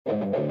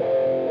Super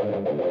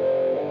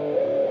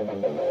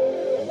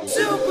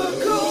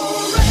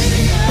Cool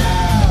Radio!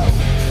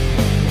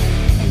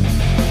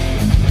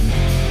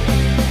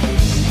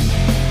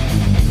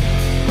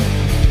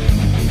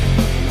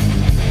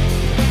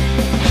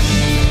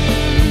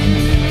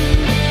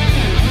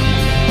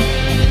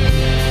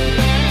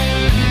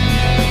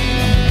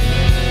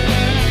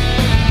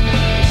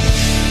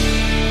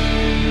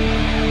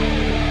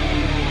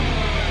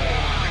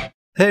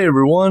 Hey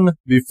everyone,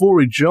 before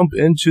we jump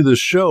into the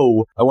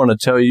show, I want to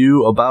tell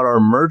you about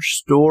our merch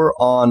store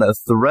on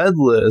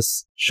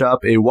Threadless. Shop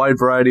a wide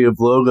variety of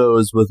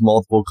logos with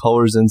multiple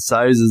colors and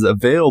sizes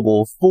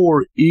available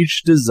for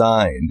each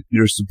design.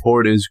 Your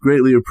support is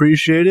greatly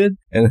appreciated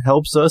and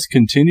helps us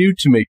continue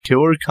to make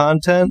killer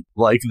content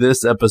like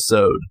this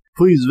episode.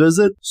 Please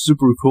visit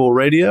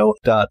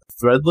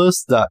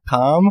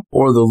supercoolradio.threadless.com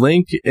or the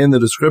link in the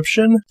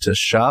description to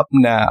shop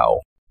now.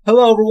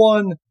 Hello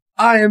everyone!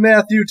 I am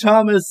Matthew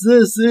Thomas.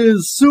 This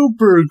is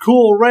Super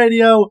Cool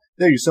Radio.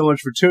 Thank you so much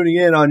for tuning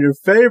in on your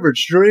favorite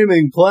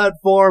streaming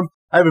platform.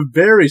 I have a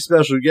very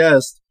special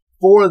guest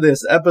for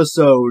this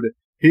episode.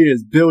 He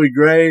is Billy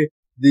Gray,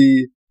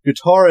 the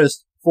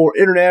guitarist for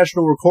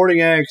international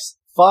recording acts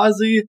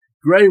Fozzy,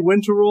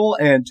 GreyWinterrowd,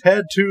 and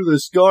Tattoo the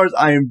Scars.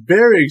 I am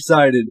very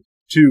excited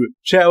to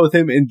chat with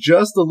him in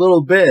just a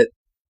little bit.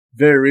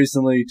 Very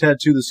recently,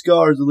 Tattoo the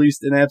Scars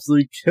released an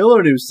absolutely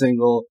killer new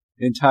single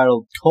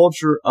entitled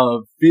Culture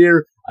of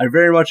Fear. I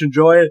very much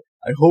enjoy it.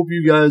 I hope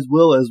you guys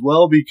will as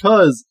well,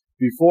 because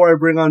before I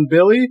bring on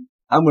Billy,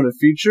 I'm going to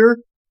feature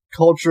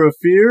Culture of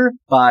Fear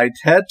by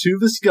Tattoo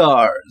the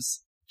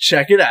Scars.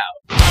 Check it out.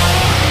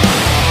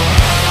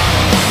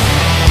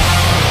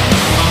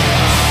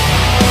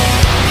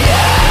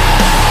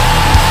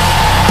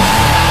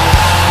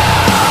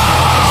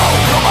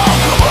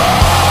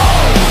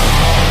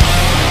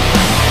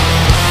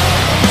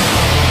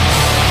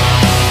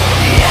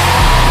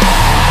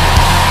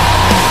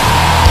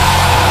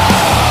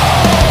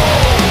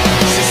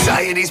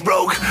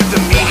 Broke,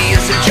 the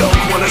media's a joke.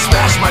 Wanna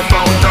smash my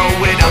phone, throw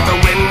it out the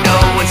window.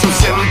 It's so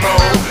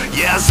simple,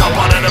 yes, I'll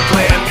put on a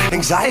plan.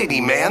 Anxiety,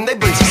 man, they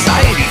blame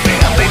society,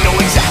 fam. They know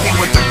exactly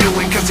what they're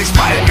doing, cause they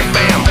spy on your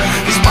fam.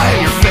 They spy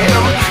on your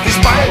fam, they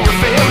spy on your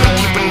fam. They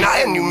keep an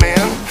eye on you,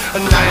 man,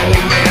 an eye on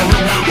you, man.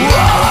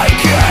 Well, I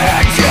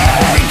can't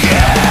take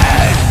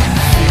it.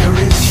 Fear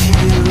is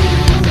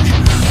huge,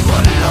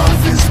 but love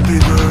is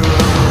bigger.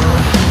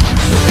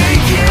 They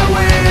can't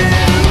win,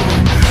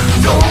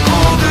 don't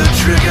pull the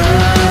trigger.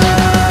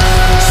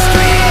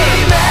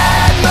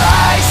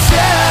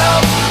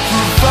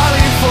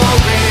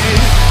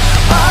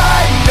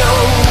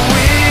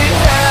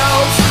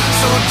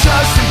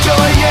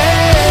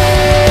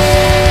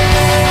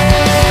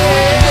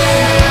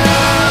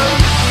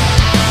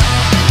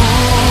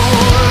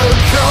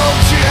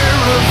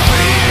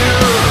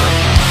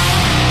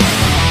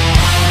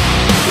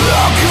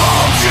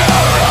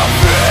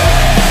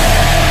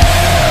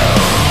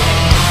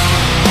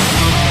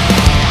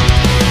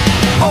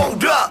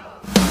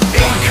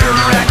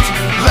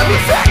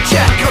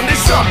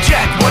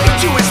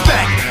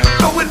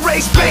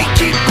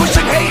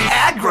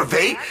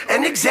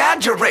 And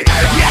exaggerate.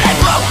 Yet I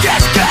broke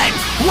this game.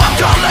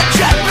 Walked on the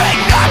checkmate,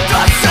 not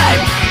the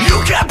same.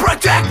 You can't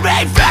protect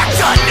me,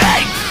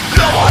 vaccinate.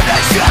 No one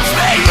accepts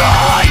me.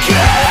 I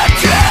can't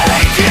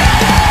take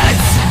it.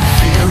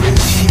 Fear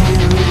is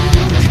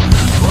huge,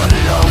 but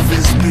love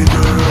is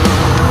bigger.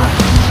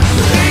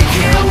 They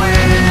can't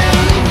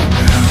win.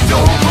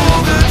 Don't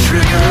pull the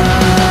trigger.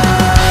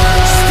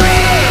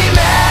 Scream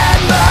at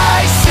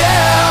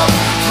myself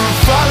for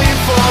falling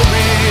for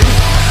it.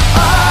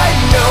 I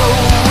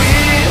know.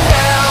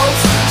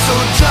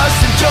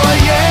 Just enjoy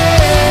it.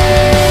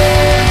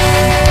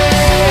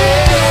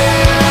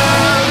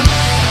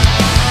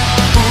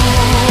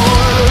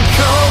 Ooh, the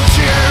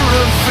culture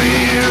of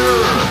fear.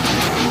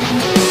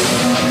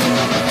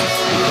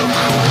 The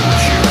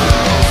culture of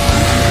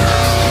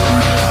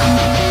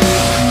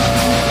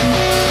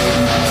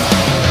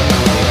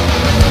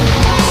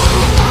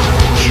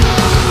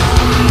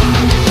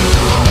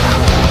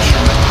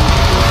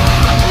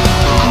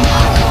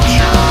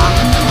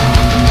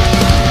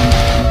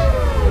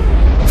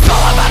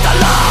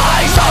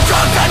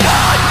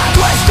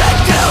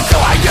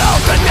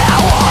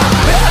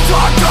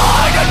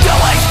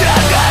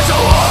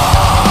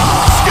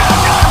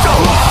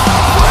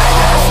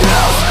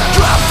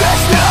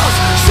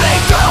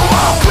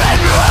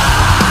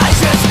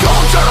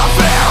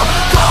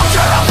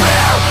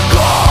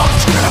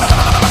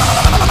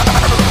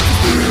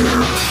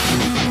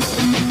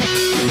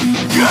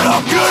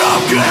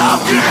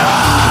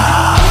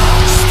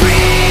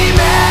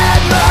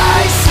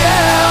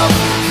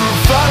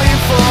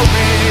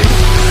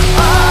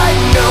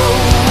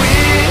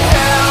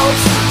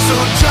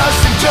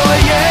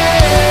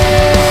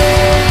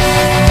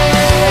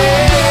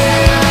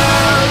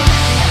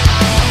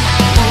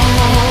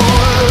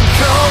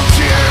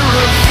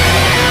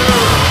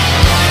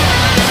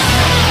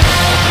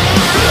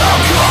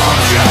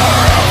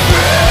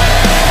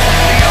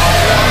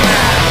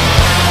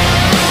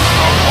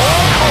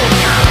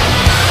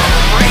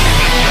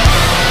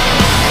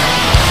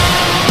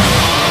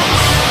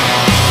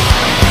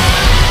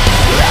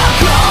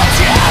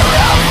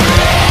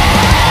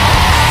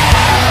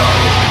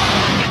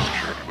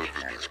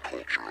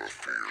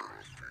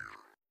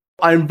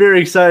I'm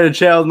very excited to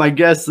chat with my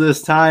guest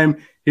this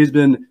time. He's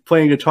been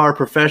playing guitar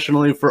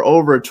professionally for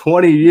over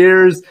 20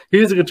 years.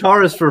 He's a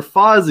guitarist for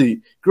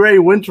Fozzy,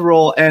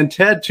 GreyWinterrowd, and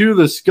Tattoo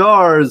the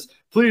Scars.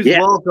 Please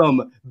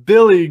welcome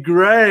Billy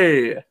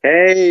Grey.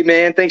 Hey,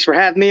 man. Thanks for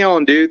having me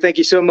on, dude. Thank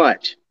you so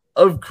much.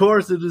 Of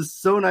course. It is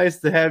so nice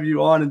to have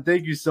you on, and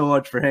thank you so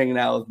much for hanging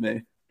out with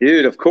me.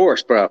 Dude, of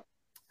course, bro.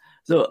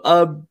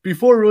 So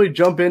before we really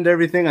jump into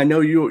everything, I know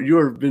you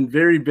have been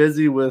very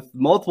busy with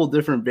multiple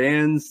different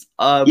bands.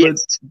 Yes.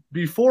 But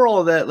before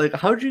all that, like,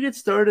 how did you get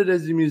started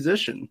as a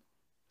musician?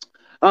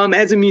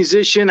 As a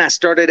musician, I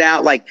started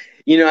out like,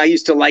 I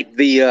used to like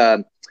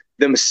the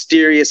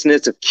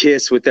mysteriousness of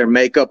Kiss with their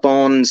makeup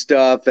on and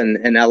stuff,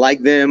 and I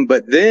like them.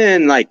 But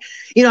then, like,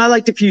 I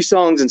liked a few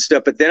songs and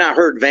stuff. But then I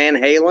heard Van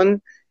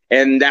Halen,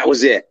 and that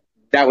was it.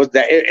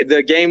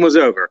 The game was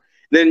over.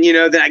 Then,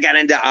 then I got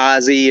into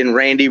Ozzy and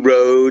Randy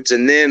Rhoads.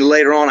 And then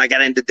later on, I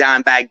got into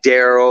Dimebag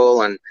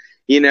Darrell and,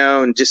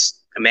 and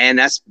just, man,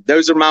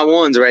 those are my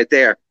ones right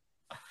there.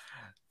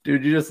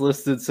 Dude, you just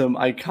listed some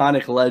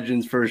iconic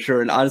legends for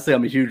sure. And honestly,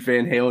 I'm a huge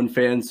Van Halen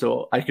fan,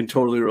 so I can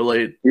totally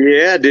relate.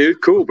 Yeah,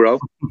 dude. Cool, bro.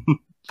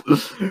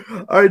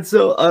 All right.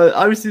 So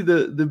obviously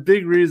the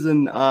big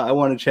reason I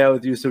want to chat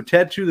with you. So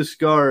Tattoo the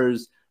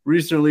Scars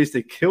recently released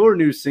a killer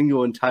new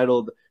single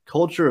entitled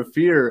Culture of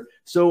Fear.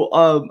 So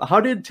how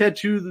did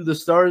Tattoo the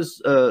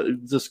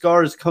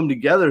Scars come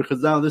together?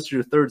 Because now this is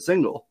your third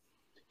single.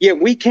 Yeah,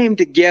 we came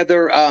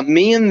together,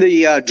 me and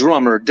the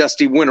drummer,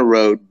 Dusty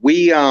Winterrowd.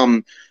 We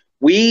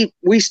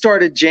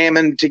started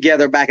jamming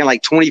together back in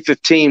like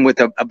 2015 with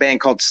a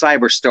band called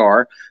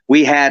Cyberstar.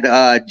 We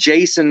had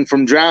Jason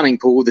from Drowning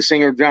Pool, the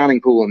singer of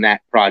Drowning Pool, in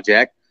that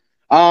project.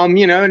 And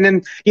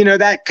then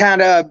that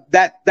kind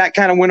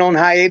of went on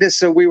hiatus.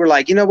 So we were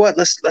like, you know what,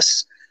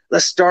 let's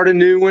start a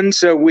new one.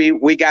 So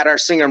we got our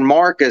singer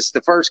Marcus,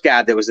 the first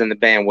guy that was in the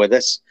band with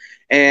us,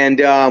 and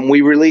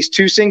we released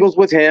 2 singles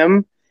with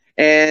him.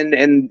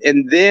 And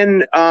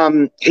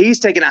then he's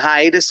taking a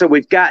hiatus. So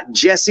we've got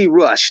Jesse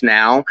Rush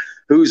now,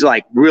 who's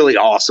like really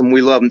awesome.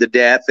 We love him to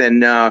death,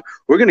 and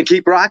we're gonna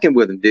keep rocking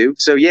with him,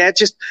 dude. So yeah,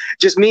 just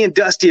me and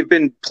Dusty have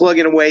been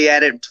plugging away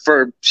at it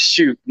for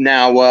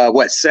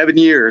 7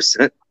 years.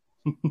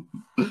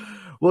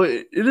 Well,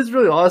 it is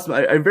really awesome.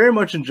 I very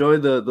much enjoy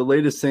the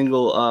latest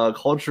single,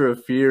 Culture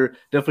of Fear.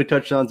 Definitely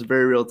touched on some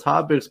very real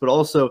topics, but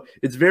also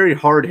it's very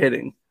hard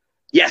hitting.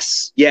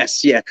 Yes, yeah.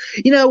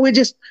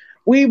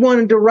 We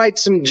wanted to write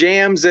some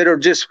jams that are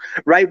just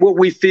right what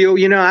we feel.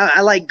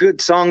 I like good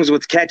songs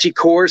with catchy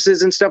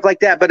choruses and stuff like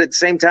that, but at the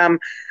same time,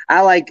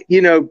 I like,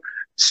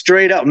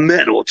 straight up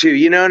metal too.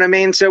 You know what I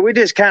mean? So we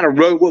just kind of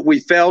wrote what we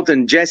felt,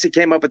 and Jesse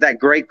came up with that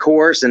great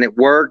chorus, and it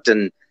worked,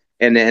 and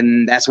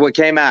that's what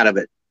came out of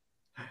it.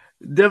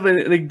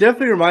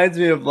 Definitely reminds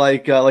me of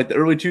like the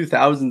early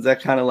 2000s,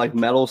 that kind of like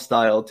metal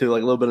style too,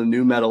 like a little bit of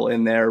new metal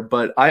in there.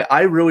 But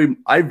I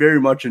very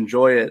much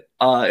enjoy it.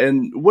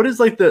 And what is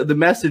like the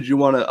message you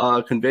want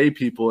to convey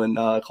people in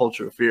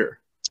Culture of Fear?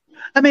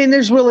 I mean,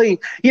 there's really,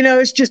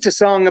 it's just a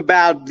song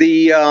about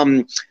the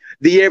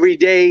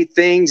everyday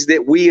things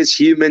that we as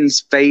humans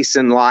face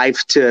in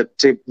life to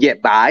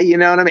get by. You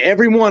know what I mean?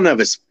 Every one of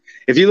us,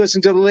 if you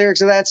listen to the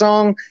lyrics of that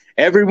song,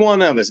 every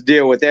one of us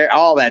deal with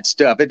all that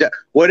stuff.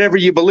 Whatever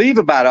you believe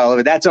about all of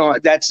it,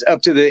 that's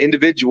up to the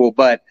individual.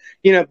 But,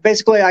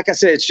 basically, like I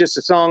said, it's just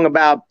a song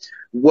about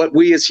what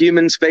we as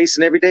humans face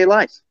in everyday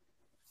life.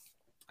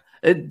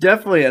 It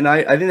definitely, and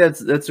I think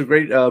that's a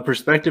great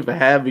perspective to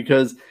have,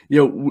 because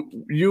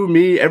you,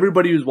 me,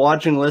 everybody who's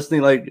watching,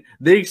 listening, like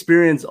they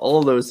experience all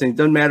of those things.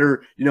 Doesn't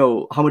matter,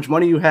 how much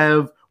money you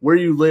have, where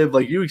you live,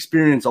 like you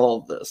experience all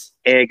of this.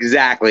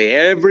 Exactly,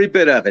 every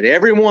bit of it.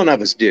 Every one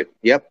of us do.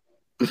 Yep.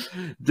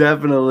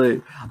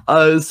 Definitely.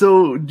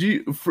 So do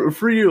you,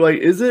 for you, like,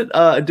 is it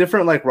a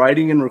different like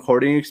writing and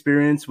recording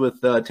experience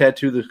with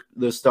Tattoo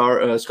the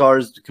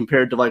Scars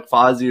compared to like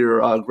Fozzy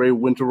or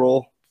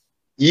GreyWinterrowd?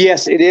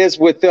 Yes, it is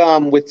with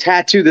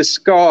Tattoo the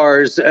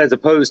Scars as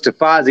opposed to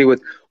Fozzy.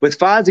 With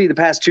Fozzy, the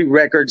past 2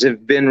 records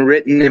have been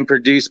written and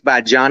produced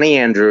by Johnny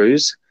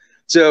Andrews.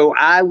 So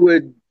I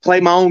would play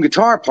my own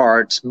guitar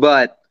parts,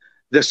 but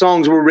the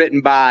songs were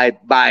written by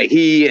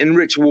he and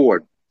Rich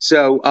Ward.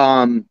 So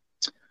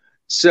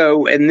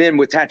and then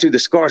with Tattoo the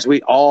Scars,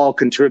 we all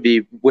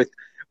contribute with,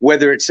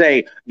 whether it's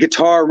say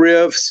guitar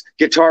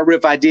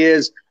riff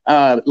ideas,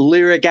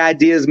 lyric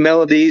ideas,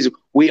 melodies.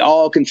 We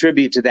all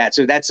contribute to that.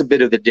 So that's a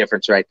bit of the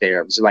difference right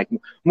there. It's like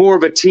more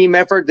of a team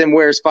effort than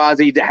whereas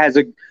Fozzy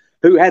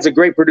who has a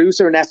great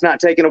producer, and that's not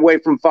taken away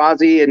from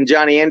Fozzy and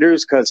Johnny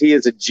Andrews, because he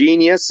is a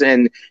genius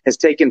and has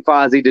taken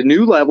Fozzy to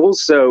new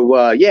levels.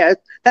 So yeah,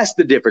 that's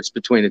the difference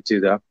between the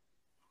two, though.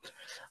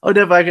 Oh,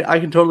 definitely,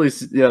 I can totally,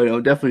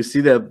 definitely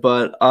see that.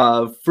 But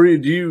for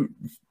you,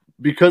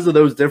 because of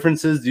those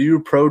differences, do you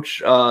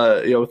approach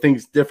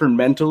things different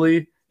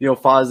mentally?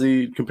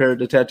 Fozzy compared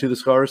to Tattoo the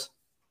Scars.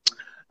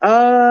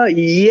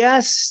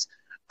 Yes,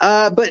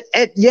 but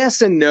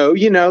yes and no.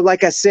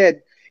 Like I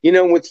said,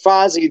 with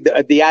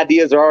Fozzy, the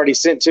ideas are already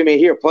sent to me.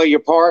 Here, play your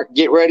part,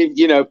 get ready.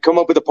 Come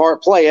up with a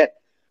part, play it.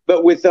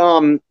 But with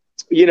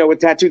with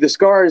Tattoo the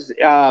Scars,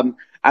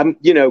 I'm,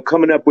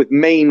 coming up with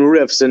main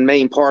riffs and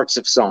main parts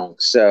of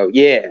songs. So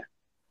yeah,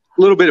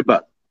 a little bit of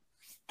both.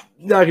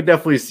 No, I can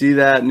definitely see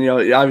that. And,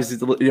 obviously,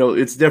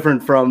 it's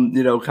different from,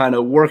 kind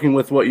of working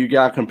with what you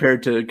got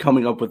compared to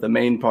coming up with the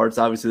main parts.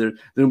 Obviously, there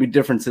will be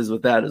differences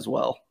with that as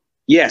well.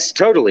 Yes,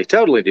 totally,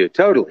 dude.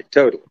 Totally.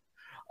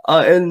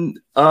 And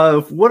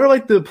what are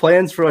like the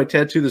plans for like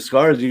Tattoo the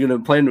Scars? Are you going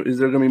to plan? Is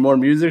there going to be more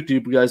music? Do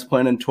you guys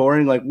plan on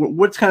touring? Like,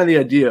 what's kind of the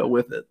idea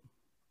with it?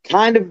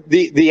 Kind of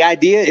the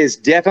idea is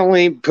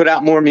definitely put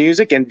out more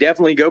music and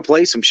definitely go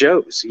play some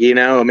shows.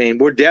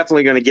 We're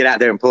definitely going to get out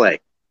there and play.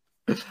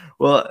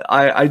 Well,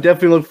 I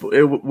definitely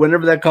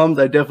whenever that comes,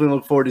 I definitely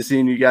look forward to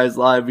seeing you guys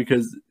live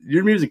because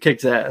your music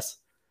kicks ass.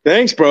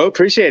 Thanks, bro.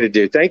 Appreciate it,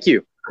 dude. Thank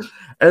you.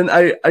 And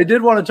I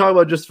did want to talk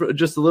about just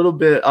a little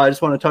bit. I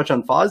just want to touch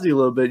on Fozzy a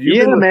little bit.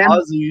 You've been with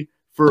Fozzy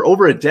for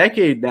over a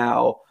decade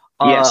now.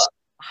 Yes.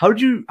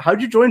 How'd you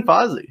join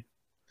Fozzy?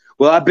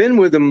 Well, I've been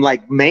with him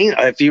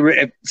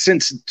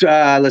since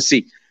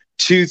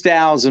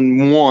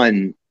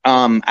 2001.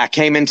 I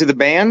came into the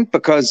band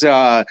because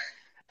I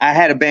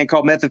had a band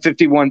called Method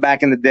 51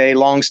 back in the day.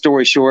 Long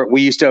story short,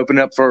 we used to open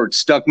up for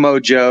Stuck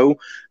Mojo,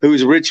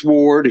 who's Rich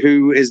Ward,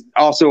 who is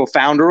also a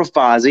founder of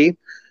Fozzy.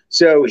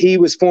 So he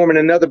was forming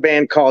another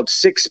band called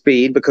Six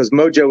Speed because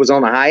Mojo was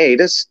on a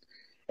hiatus.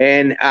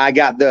 And I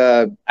got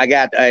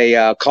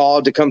a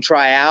call to come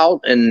try out.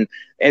 And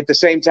at the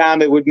same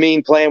time, it would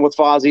mean playing with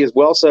Fozzy as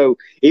well. So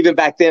even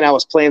back then, I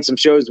was playing some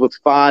shows with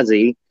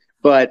Fozzy,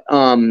 but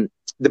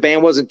the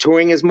band wasn't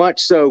touring as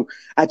much. So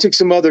I took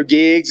some other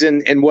gigs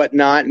and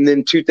whatnot. And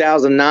then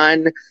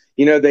 2009,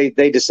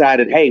 they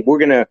decided, hey, we're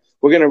gonna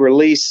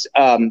release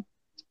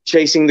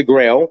Chasing the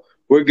Grail.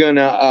 We're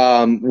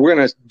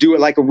gonna do it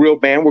like a real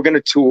band. We're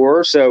gonna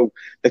tour. So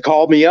they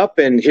called me up,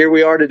 and here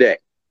we are today.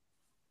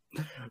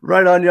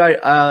 Right on. Yeah,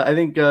 I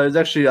think it was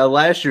actually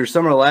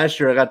summer of last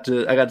year. I got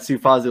to see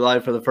Fozzy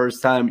live for the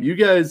first time. You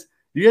guys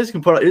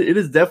can put it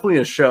is definitely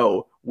a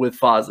show with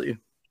Fozzy.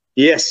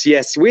 Yes.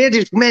 We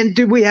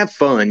have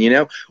fun.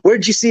 Where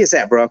did you see us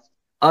at, bro? It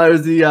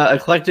was the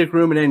Eclectic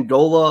Room in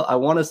Angola. I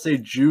want to say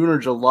June or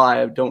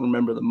July. I don't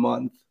remember the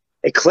month.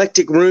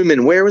 Eclectic Room,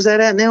 and where was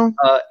that at now?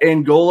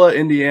 Angola,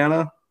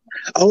 Indiana.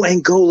 Oh,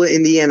 Angola,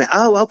 Indiana.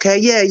 Oh, okay.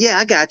 Yeah,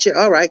 I got you.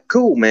 All right,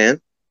 cool,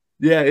 man.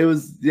 Yeah, it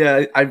was.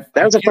 Yeah,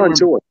 that was a fun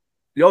tour.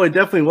 Oh, it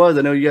definitely was.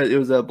 I know you guys. It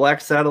was a Black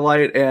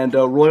Satellite and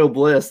Royal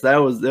Bliss. That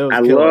was. I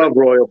love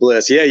Royal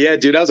Bliss. Yeah,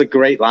 dude. That was a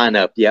great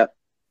lineup. Yep.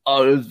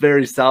 Oh, it was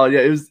very solid.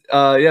 Yeah, it was.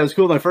 It was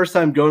cool. My first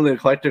time going to the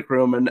Eclectic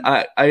Room, and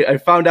I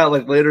found out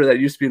like later that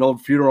used to be an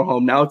old funeral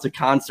home. Now it's a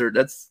concert.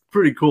 That's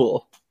pretty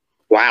cool.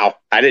 Wow,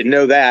 I didn't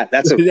know that.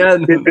 That's a bit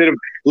of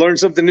learn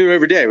something new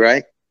every day,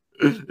 right?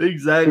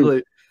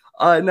 Exactly.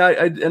 And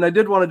I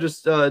did want to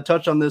just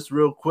touch on this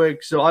real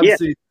quick. So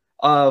obviously,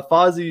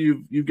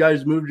 Fozzy, you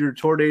guys moved your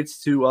tour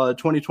dates to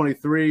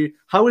 2023.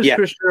 How is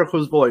Chris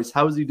Jericho's voice?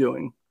 How is he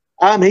doing?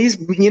 He's,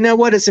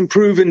 it's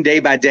improving day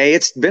by day.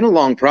 It's been a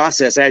long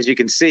process, as you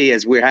can see,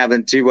 as we're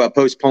having to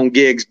postpone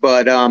gigs.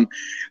 But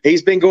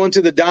he's been going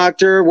to the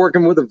doctor,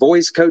 working with a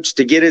voice coach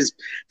to get his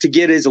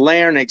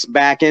larynx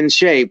back in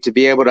shape to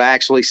be able to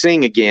actually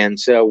sing again.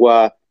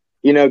 So,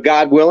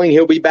 God willing,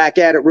 he'll be back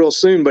at it real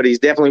soon. But he's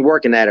definitely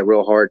working at it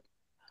real hard.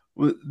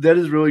 Well, that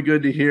is really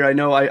good to hear. I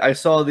know I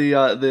saw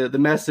the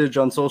message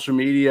on social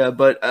media,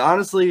 but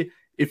honestly,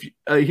 if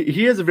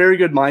he has a very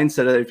good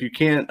mindset. If you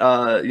can't,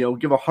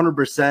 give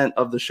 100%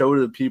 of the show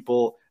to the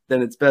people,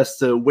 then it's best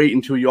to wait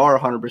until you are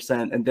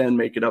 100% and then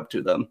make it up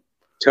to them.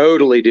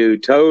 Totally,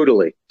 dude.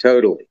 Totally.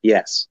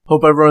 Yes.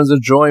 Hope everyone's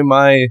enjoying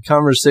my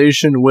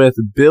conversation with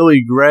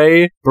Billy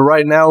Grey. But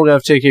right now, we're going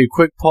to take a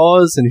quick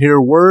pause and hear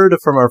a word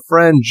from our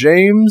friend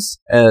James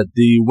at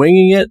the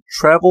Winging It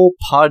Travel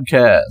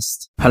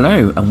Podcast.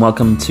 Hello, and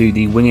welcome to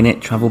the Winging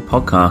It Travel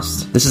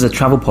Podcast. This is a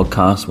travel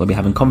podcast where we're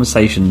having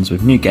conversations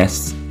with new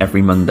guests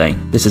every Monday.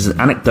 This is an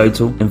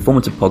anecdotal,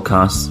 informative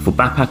podcast for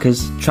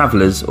backpackers,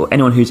 travellers, or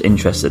anyone who's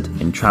interested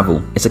in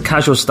travel. It's a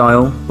casual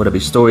style where there'll be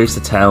stories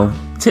to tell,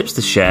 tips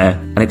to share,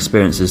 and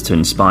experiences to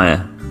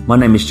inspire. My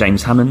name is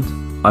James Hammond.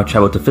 I've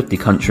travelled to 50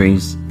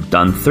 countries,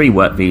 done 3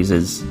 work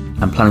visas,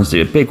 and planning to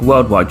do a big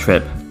worldwide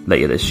trip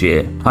later this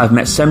year. I've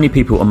met so many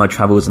people on my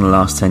travels in the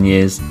last 10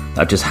 years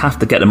that I just have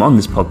to get them on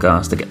this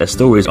podcast to get their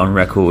stories on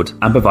record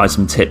and provide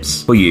some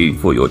tips for you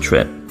for your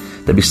trip.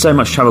 There'll be so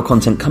much travel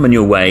content coming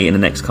your way in the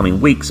next coming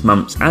weeks,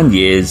 months, and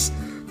years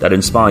that'll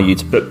inspire you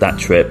to book that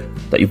trip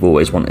that you've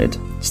always wanted.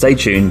 Stay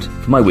tuned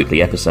for my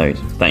weekly episode.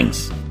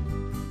 Thanks.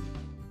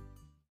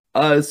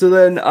 So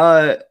then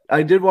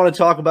I did want to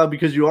talk about,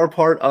 because you are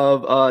part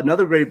of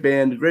another great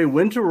band,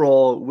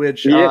 GreyWinterrowd,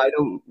 which I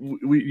know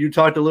you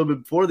talked a little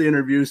bit before the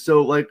interview.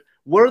 So, like,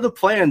 what are the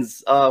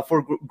plans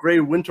for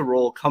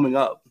GreyWinterrowd coming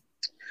up?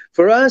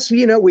 For us,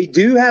 we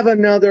do have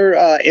another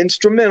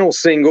instrumental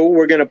single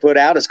we're going to put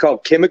out. It's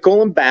called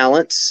Chemical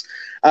Imbalance,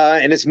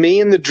 and it's me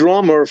and the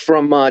drummer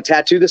from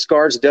Tattoo the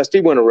Scars,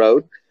 Dusty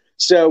Winterrowd.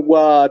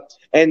 So,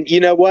 and you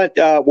know what?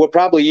 We'll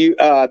probably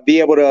be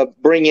able to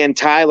bring in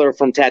Tyler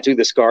from Tattoo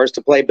the Scars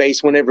to play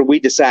bass whenever we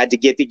decide to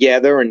get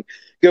together and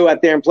go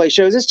out there and play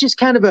shows. It's just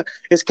kind of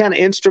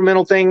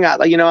instrumental thing.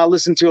 I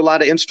listen to a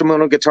lot of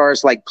instrumental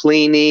guitarists like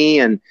Pliny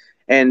and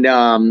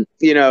the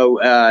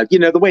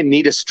way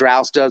Nita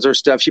Strauss does her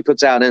stuff. She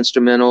puts out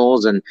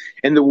instrumentals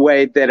and the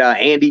way that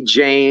Andy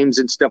James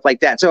and stuff like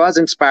that. So I was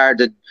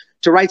inspired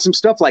to write some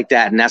stuff like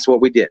that, and that's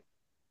what we did.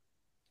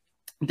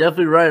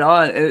 Definitely right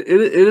on. It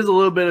is a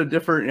little bit of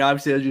different.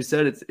 Obviously, as you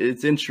said,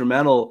 it's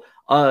instrumental.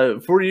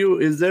 For you,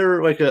 is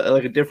there like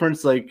a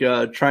difference, like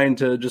trying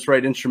to just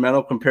write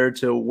instrumental compared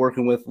to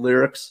working with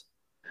lyrics?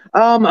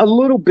 A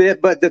little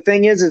bit, but the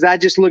thing is I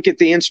just look at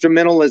the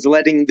instrumental as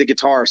letting the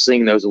guitar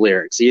sing those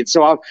lyrics.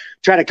 So I'll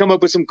try to come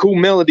up with some cool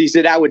melodies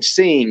that I would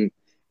sing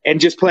and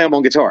just play them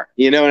on guitar.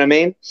 You know what I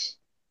mean?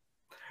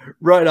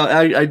 Right.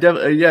 I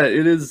definitely, yeah,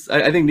 it is.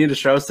 I think Nita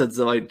Strauss said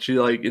so, like, she,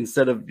 like,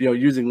 instead of,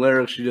 using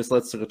lyrics, she just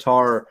lets the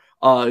guitar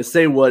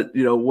say what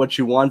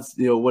she wants,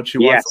 what she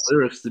wants the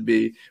lyrics to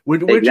be,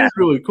 which is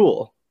really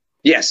cool.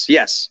 Yes.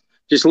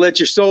 Just let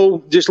your soul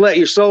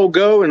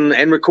go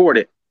and record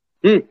it.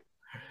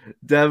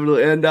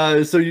 Definitely. And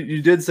so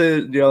you did say,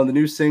 the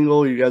new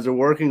single you guys are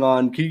working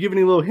on. Can you give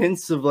any little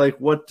hints of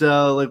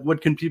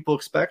what can people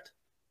expect?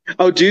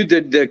 Oh,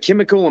 dude, the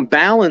Chemical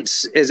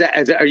Imbalance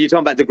are you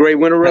talking about the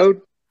GreyWinterrowd?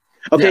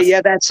 Okay, yes.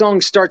 Yeah, that song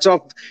starts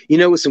off,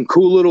 with some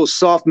cool little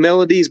soft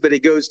melodies, but it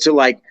goes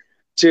to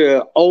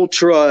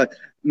ultra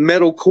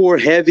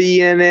metalcore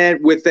heavy in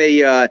it with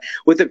a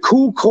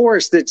cool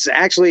chorus that's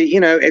actually,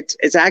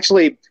 it's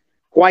actually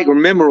quite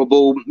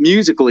memorable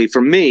musically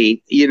for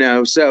me,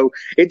 So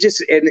the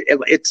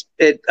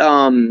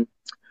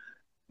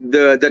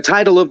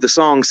title of the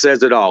song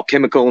says it all: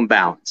 Chemical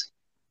Imbalance.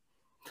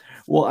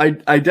 Well, I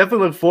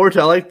definitely look forward to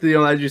it. I like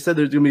as you said,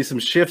 there's going to be some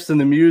shifts in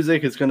the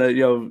music. It's going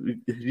to,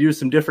 use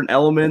some different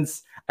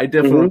elements. I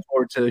definitely look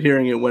forward to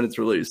hearing it when it's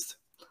released.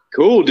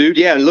 Cool, dude.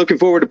 Yeah, looking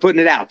forward to putting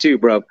it out too,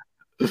 bro.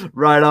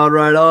 Right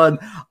on.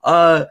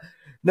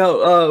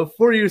 Now,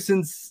 for you,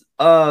 since,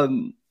 I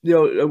went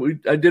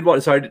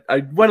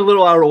a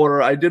little out of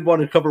order. I did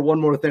want to cover one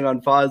more thing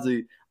on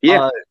Fozzy.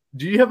 Yeah.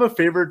 Do you have a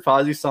favorite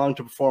Fozzy song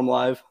to perform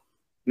live?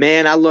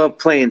 Man, I love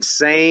playing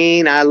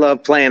Sane. I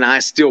love playing I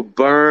Still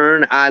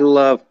Burn. I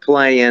love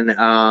playing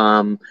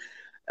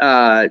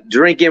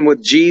Drinking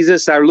with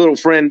Jesus. Our little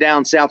friend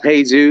down south,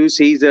 Jesus.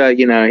 He's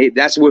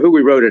that's who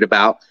we wrote it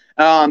about.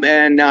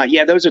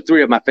 Those are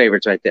three of my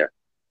favorites right there.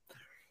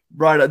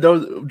 Right,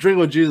 Drinking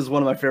with Jesus is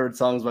one of my favorite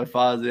songs by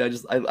Fozzy.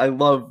 I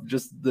love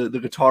just the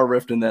guitar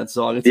riff in that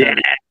song.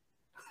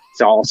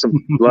 It's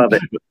awesome. Love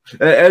it.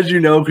 As you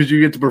know, because you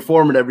get to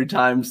perform it every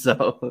time.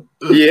 So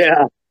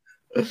yeah.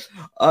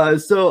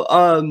 As I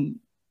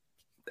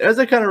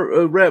kind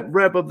of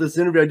wrap up this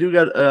interview, I do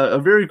got a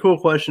very cool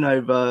question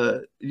I've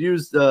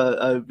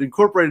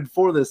incorporated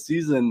for this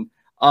season.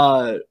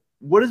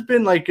 What has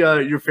been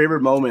your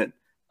favorite moment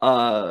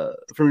from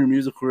your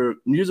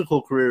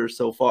musical career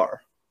so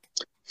far?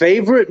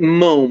 Favorite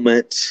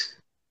moment,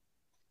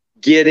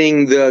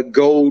 getting the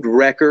gold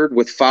record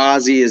with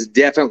Fozzy is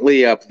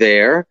definitely up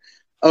there.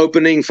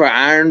 Opening for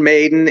Iron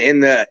Maiden in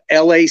the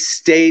LA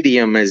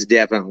Stadium is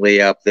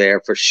definitely up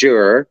there for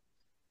sure.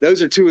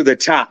 Those are two of the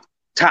top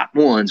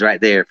ones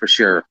right there for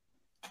sure.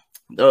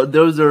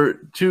 Those are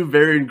two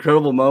very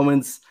incredible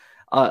moments.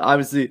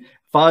 Obviously,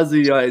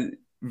 Fozzy,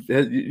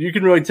 you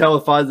can really tell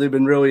with Fozzy, they've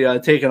been really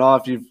taking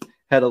off. You've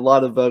had a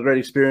lot of great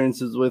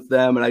experiences with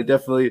them, and I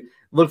definitely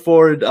look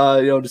forward,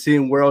 to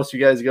seeing where else you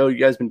guys go. You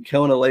guys been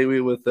killing it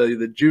lately with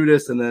the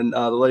Judas, and then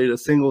the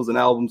latest singles and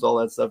albums, all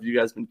that stuff. You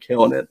guys been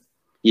killing it.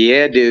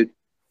 Yeah, dude.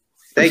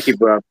 Thank you,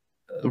 bro.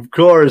 Of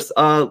course.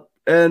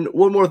 And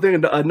one more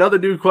thing, another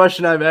new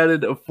question I've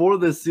added for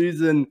this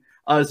season.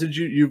 Since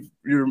you're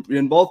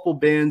in multiple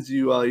bands,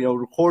 you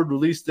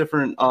release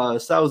different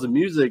styles of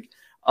music.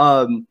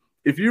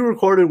 If you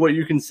recorded what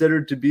you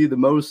considered to be the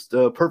most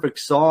perfect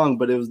song,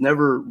 but it was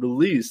never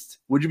released,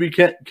 would you be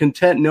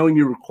content knowing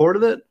you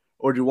recorded it,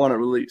 or do you want it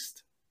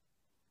released?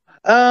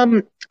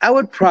 I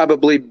would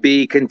probably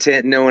be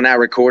content knowing I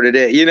recorded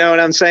it. You know what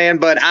I'm saying?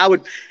 But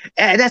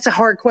that's a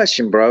hard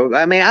question, bro.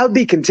 I mean, I would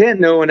be content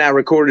knowing I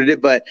recorded it,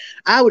 but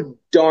I would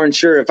darn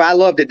sure if I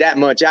loved it that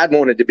much, I'd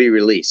want it to be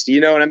released. You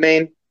know what I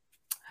mean?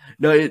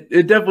 No, it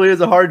definitely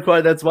is a hard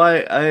question. That's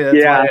why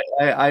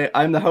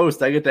I'm the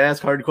host. I get to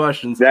ask hard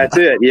questions. That's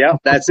it. Yeah,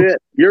 that's it.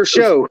 Your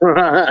show.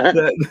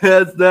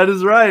 that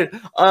is right.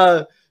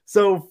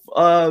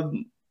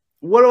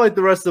 What are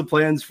the rest of the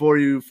plans for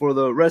you for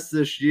the rest of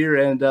this year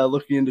and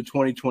looking into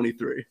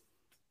 2023?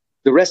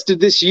 The rest of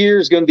this year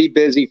is going to be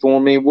busy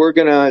for me. We're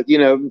going to,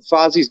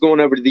 Fozzy's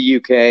going over to the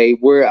UK.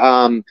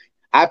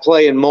 I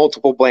play in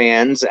multiple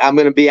bands. I'm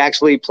going to be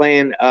actually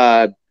playing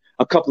a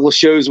couple of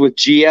shows with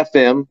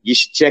GFM. You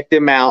should check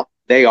them out.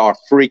 They are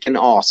freaking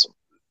awesome.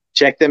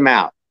 Check them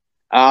out.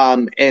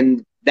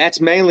 And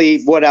that's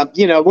mainly what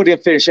we're going to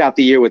finish out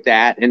the year with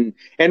that and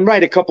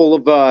write a couple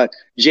of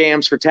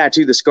jams for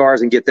Tattoo the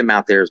Scars and get them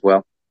out there as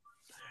well.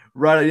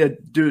 Right. Yeah,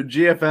 dude,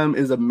 GFM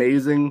is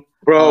amazing.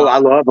 Bro, I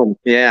love them.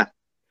 Yeah.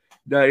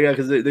 Yeah,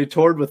 because they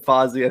toured with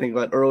Fozzy, I think,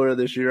 earlier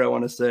this year, I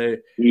want to say.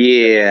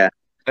 Yeah.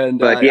 And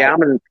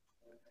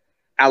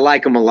I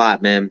like them a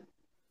lot, man.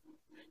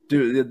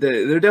 Dude,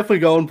 they're definitely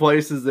going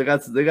places. They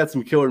got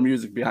some killer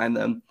music behind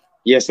them.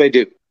 Yes, they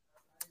do.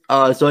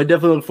 So I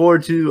definitely look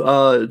forward to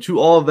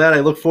all of that. I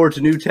look forward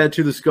to new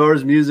Tattoo the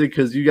Scars music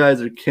because you guys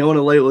are killing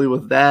it lately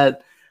with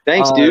that.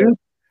 Thanks, dude.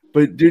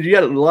 But dude, you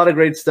got a lot of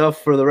great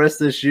stuff for the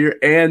rest of this year,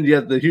 and you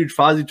have the huge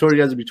Fozzy tour.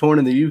 You guys will be touring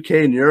in the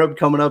UK and Europe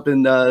coming up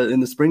in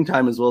the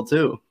springtime as well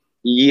too.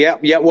 Yeah.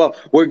 Well,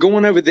 we're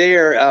going over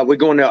there. We're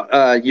going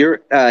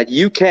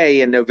to UK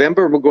in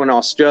November. We're going to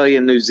Australia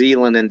and New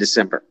Zealand in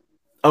December.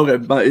 Okay,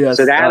 but yes,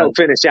 so that'll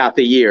finish out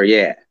the year.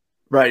 Yeah.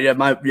 Right. Yeah.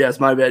 My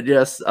bad.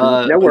 Yes.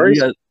 No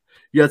worries.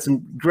 You got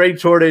some great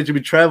tour dates. You'll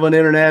be traveling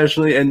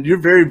internationally, and you're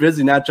very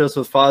busy, not just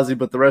with Fozzy,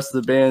 but the rest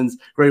of the bands,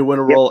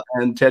 GreyWinterrowd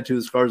and Tattoo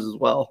the Scars as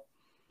well.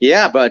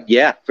 Yeah, but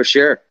yeah, for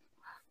sure.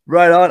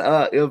 Right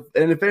on.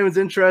 If anyone's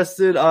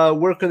interested,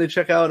 where can they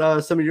check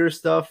out some of your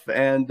stuff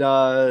and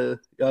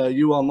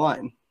you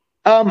online?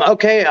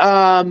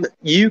 Okay.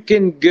 You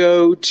can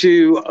go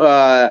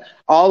to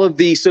all of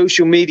the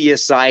social media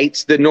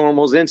sites, the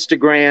normals,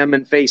 Instagram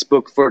and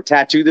Facebook for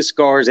Tattoo the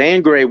Scars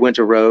and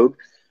GreyWinterrowd.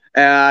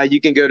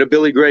 You can go to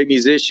Billy Gray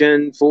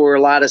Musician for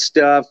a lot of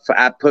stuff.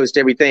 I post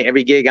everything,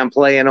 every gig I'm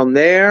playing on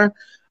there.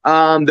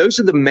 Those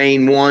are the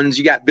main ones.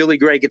 You got Billy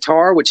Gray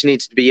Guitar, which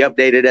needs to be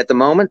updated at the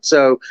moment.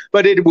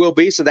 But it will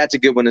be. So that's a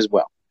good one as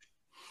well.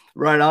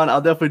 Right on.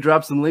 I'll definitely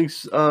drop some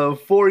links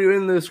for you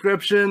in the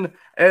description.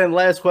 And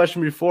last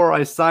question before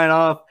I sign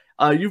off.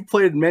 You've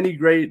played many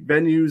great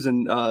venues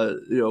and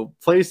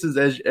places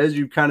as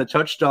you kind of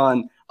touched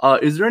on.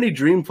 Is there any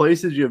dream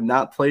places you have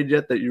not played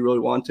yet that you really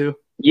want to?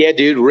 Yeah,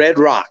 dude. Red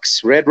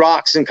Rocks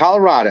in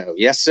Colorado.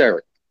 Yes,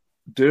 sir.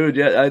 Dude,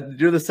 yeah,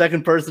 you're the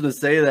second person to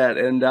say that,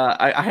 and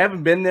I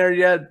haven't been there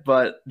yet,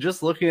 but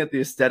just looking at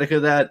the aesthetic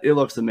of that, it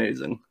looks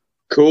amazing.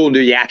 Cool,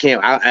 dude. Yeah, I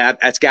can't.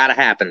 That's got to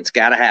happen. It's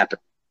got to happen.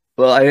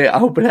 Well, I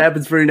hope it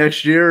happens for you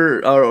next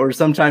year or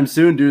sometime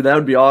soon, dude. That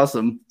would be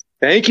awesome.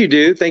 Thank you,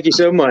 dude. Thank you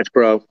so much,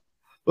 bro.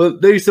 Well,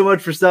 thank you so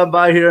much for stopping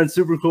by here on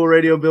Super Cool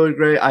Radio, Billy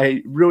Gray.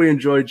 I really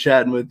enjoyed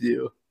chatting with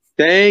you.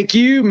 Thank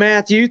you,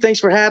 Matthew. Thanks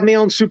for having me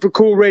on Super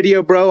Cool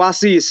Radio, bro. I'll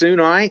see you soon,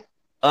 all right?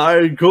 All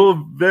right,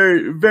 cool.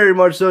 Very, very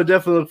much so.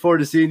 Definitely look forward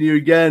to seeing you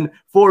again.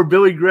 For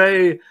Billy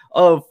Gray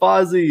of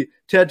Fozzy,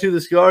 Tattoo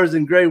the Scars,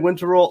 and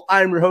GreyWinterrowd,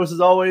 I'm your host,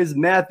 as always,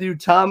 Matthew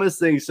Thomas.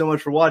 Thank you so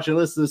much for watching and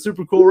listening to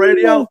Super Cool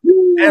Radio.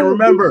 And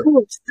remember,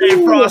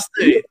 stay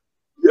frosty.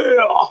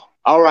 Yeah.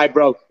 All right,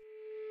 bro.